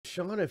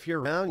Sean, if you're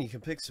around, you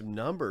can pick some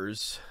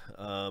numbers.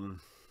 Sean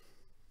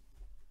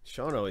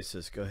always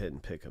says go ahead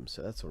and pick them,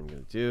 so that's what I'm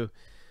going to do.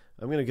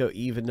 I'm going to go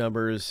even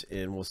numbers,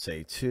 and we'll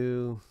say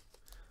 2,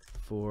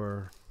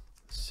 4,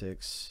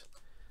 6,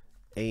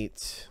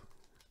 8,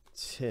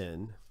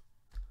 10.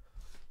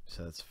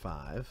 So that's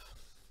 5.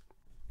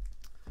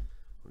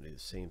 We'll do the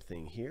same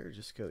thing here.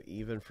 Just go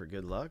even for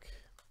good luck.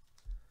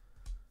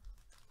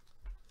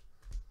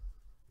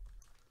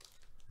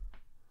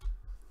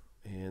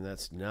 And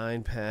that's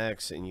 9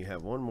 packs, and you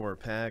have one more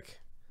pack.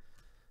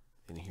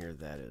 And here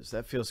that is.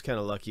 That feels kind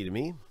of lucky to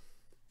me.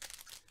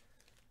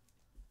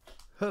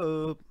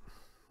 Hope.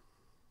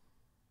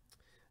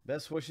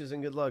 Best wishes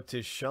and good luck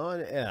to Sean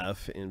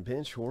F. in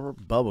Benchwarmer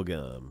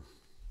Bubblegum.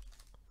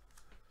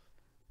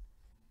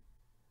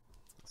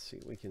 Let's see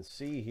what we can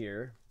see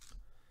here.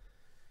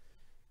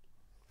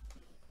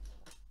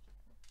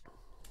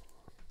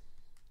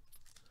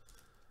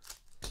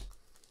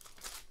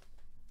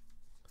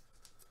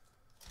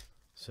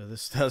 So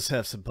this does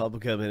have some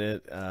bubblegum in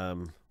it.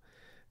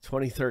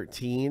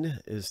 2013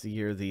 is the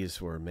year these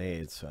were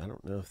made, so I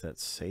don't know if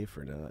that's safe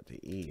or not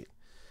to eat.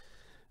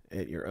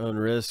 At your own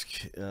risk,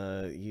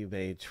 you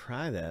may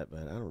try that,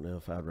 but I don't know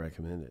if I'd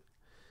recommend it.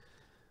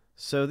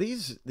 So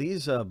these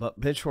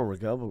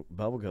Benchwarmer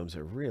bubblegums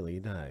are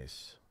really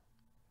nice.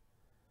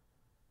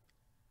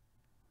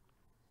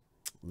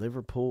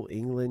 Liverpool,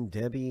 England,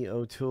 Debbie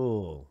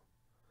O'Toole.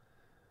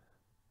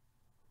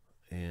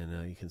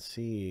 And you can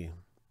see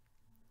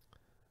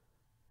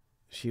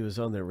she was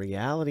on the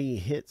reality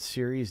hit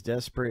series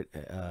Desperate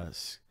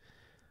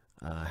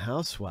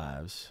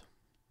Housewives.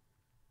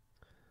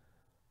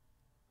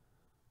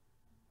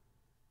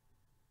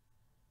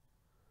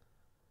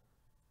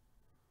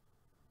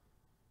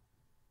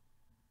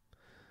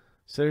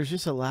 So there's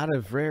just a lot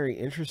of very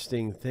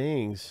interesting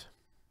things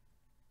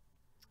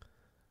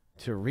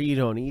to read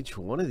on each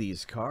one of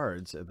these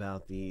cards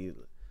about the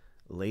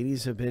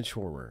ladies of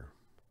Benchwarmer.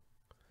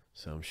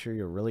 So I'm sure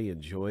you'll really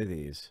enjoy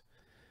these.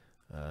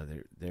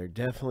 They're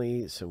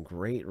definitely some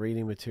great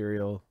reading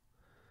material.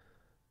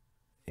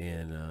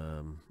 And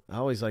I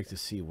always like to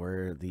see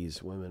where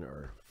these women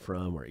are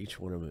from, where each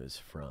one of them is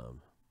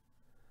from.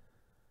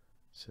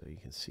 So you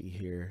can see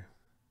here.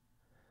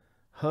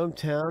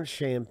 Hometown,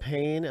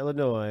 Champaign,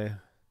 Illinois.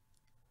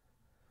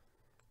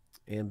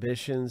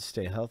 Ambitions,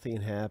 stay healthy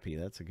and happy.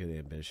 That's a good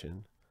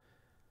ambition.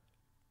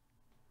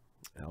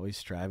 Always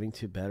striving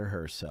to better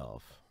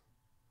herself.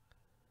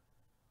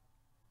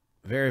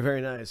 Very,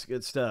 very nice.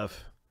 Good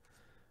stuff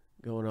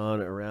going on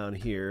around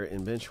here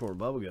in Benchwarmer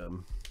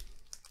Bubblegum.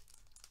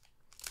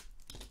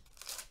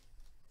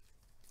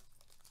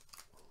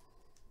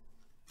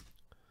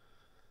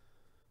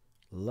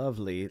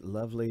 Lovely,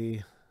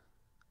 lovely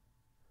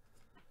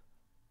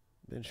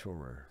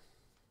Benchwarmer.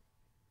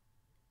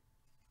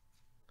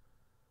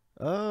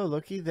 Oh,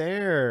 looky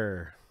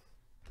there.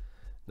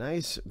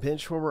 Nice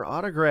Benchwarmer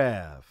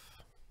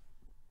autograph.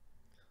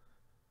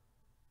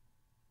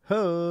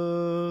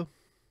 Ho!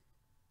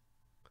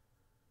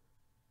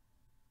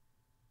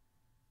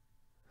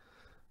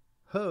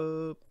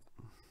 Hope.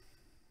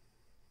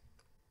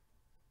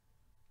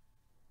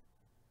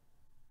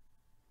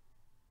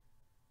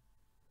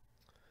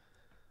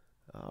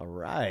 All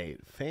right,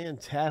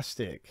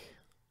 fantastic.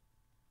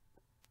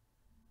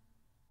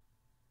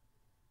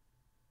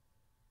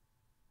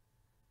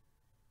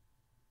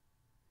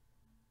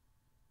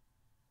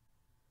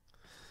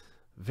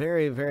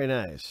 Very, very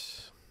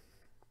nice.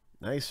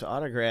 Nice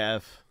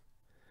autograph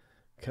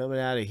coming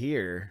out of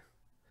here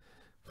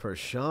for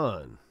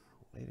Sean.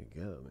 Way to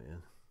go,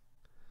 man.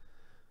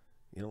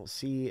 You don't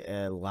see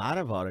a lot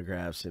of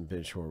autographs in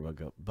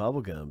Benchwarmer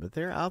Bubblegum, but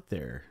they're out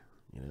there,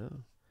 you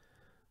know.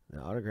 The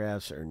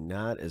autographs are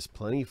not as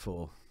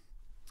plentiful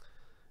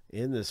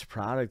in this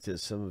product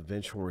as some of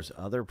Benchwarmer's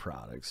other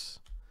products.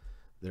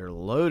 They're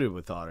loaded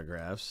with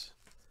autographs.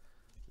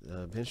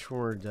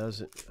 Benchwarmer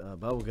doesn't,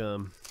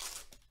 Bubblegum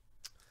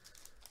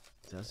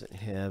doesn't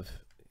have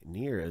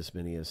near as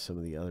many as some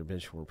of the other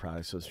Benchwarmer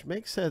products, so it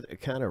makes that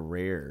kind of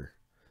rare.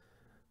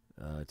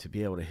 To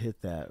be able to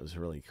hit that was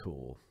really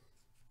cool.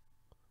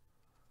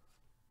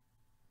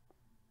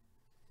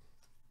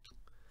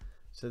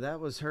 So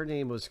that was, her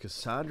name was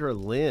Cassandra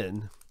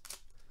Lynn.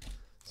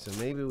 So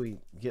maybe we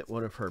get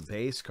one of her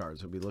base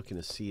cards. We'll be looking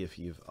to see if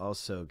you've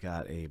also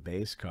got a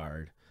base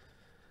card.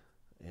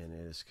 And it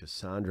is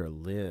Cassandra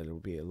Lynn. We'll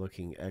be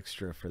looking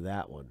extra for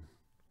that one.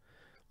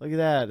 Look at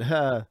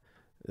that.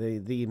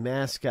 The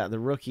mascot, the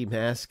rookie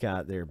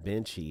mascot there,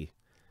 Benchy.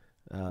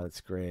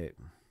 That's great.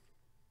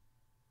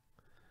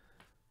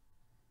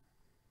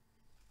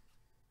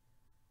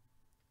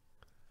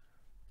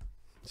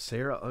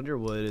 Sarah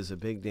Underwood is a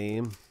big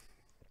name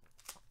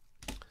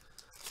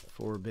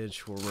for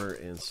Benchwarmer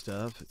and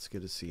stuff. It's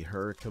good to see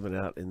her coming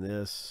out in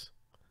this.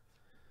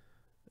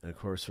 And of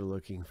course, we're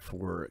looking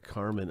for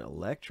Carmen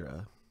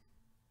Electra.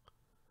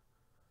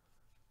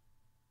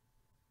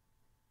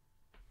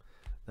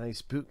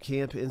 Nice boot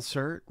camp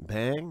insert.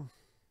 Bang.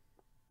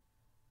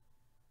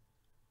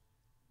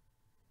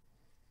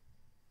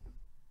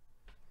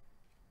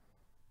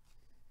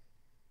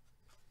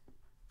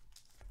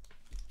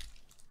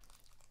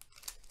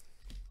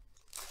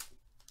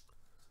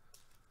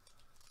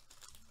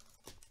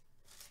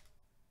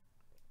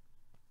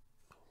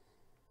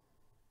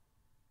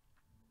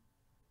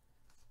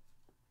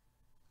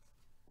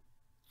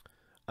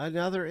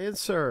 Another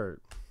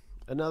insert.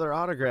 Another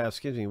autograph.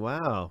 Excuse me.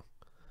 Wow.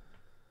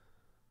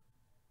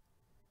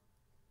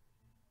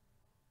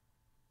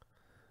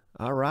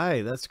 All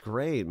right. That's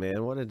great,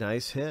 man. What a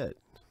nice hit.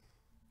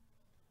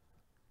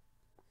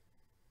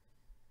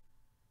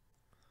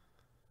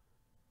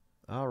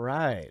 All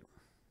right.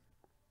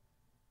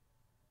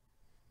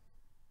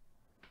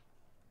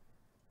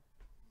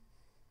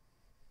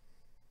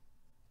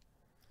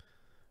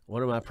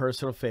 One of my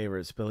personal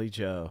favorites, Billy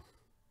Joe.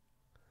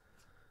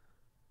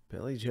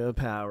 Billy Joe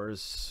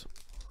Powers.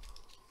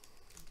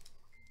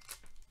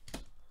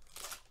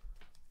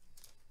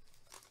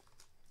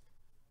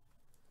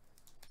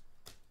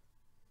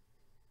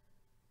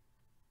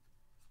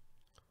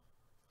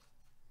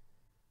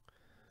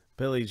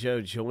 Billy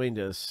Joe joined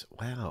us.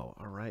 Wow.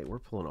 All right. We're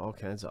pulling all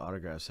kinds of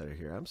autographs out of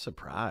here. I'm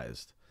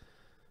surprised.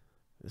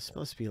 This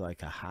must be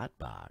like a hot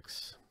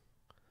box.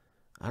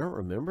 I don't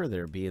remember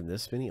there being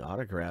this many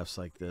autographs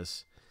like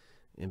this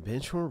in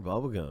Benchwarmer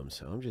Bubblegum,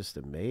 so I'm just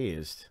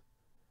amazed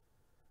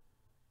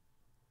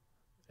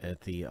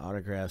at the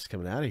autographs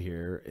coming out of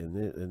here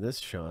in this,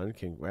 Sean.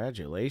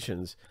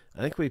 Congratulations.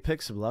 I think we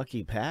picked some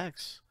lucky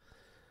packs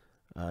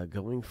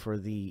going for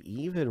the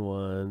even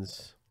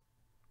ones.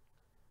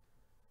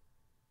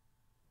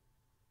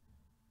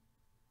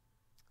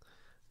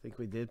 I think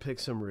we did pick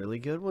some really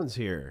good ones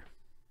here.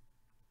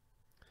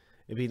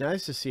 It'd be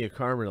nice to see a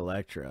Carmen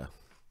Electra.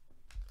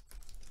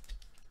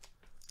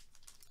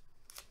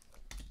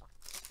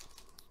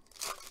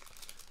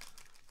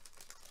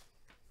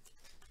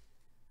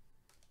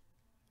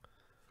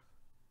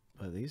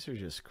 But these are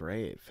just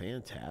great.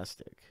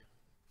 Fantastic.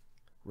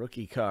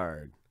 Rookie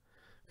card.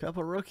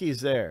 Couple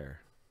rookies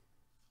there.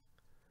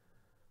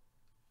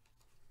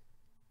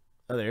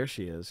 Oh, there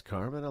she is.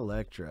 Carmen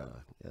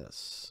Electra.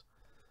 Yes.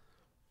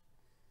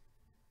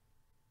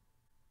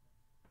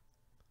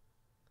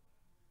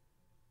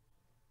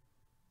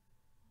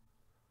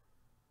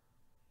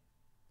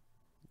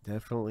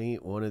 Definitely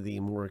one of the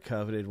more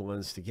coveted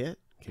ones to get.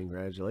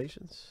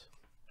 Congratulations.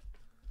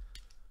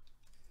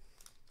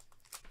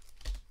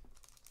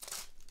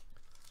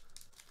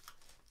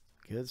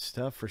 Good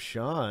stuff for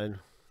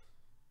Sean.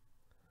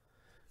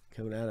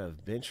 Coming out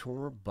of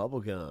Benchwarmer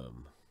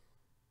Bubblegum.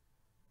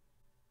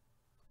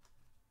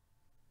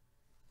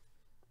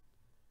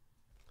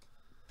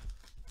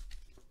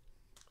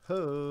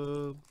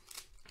 Ho!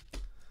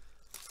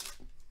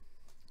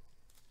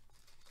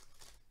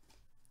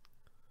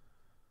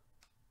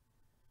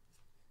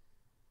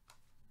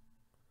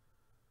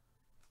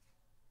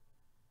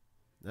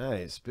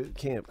 Nice. Boot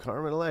Camp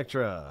Carmen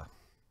Electra.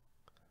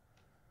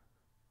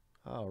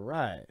 All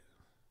right.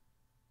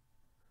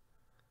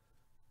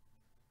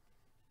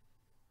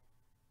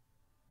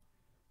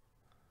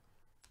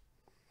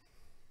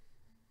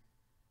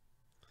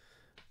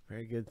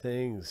 Very good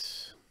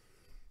things.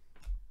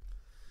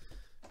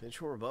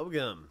 Benchwarmer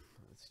Bubblegum.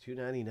 It's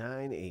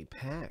 $2.99 a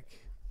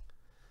pack.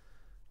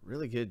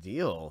 Really good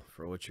deal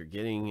for what you're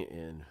getting.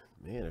 And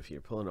man, if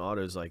you're pulling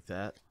autos like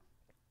that,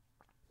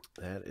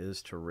 that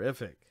is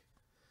terrific.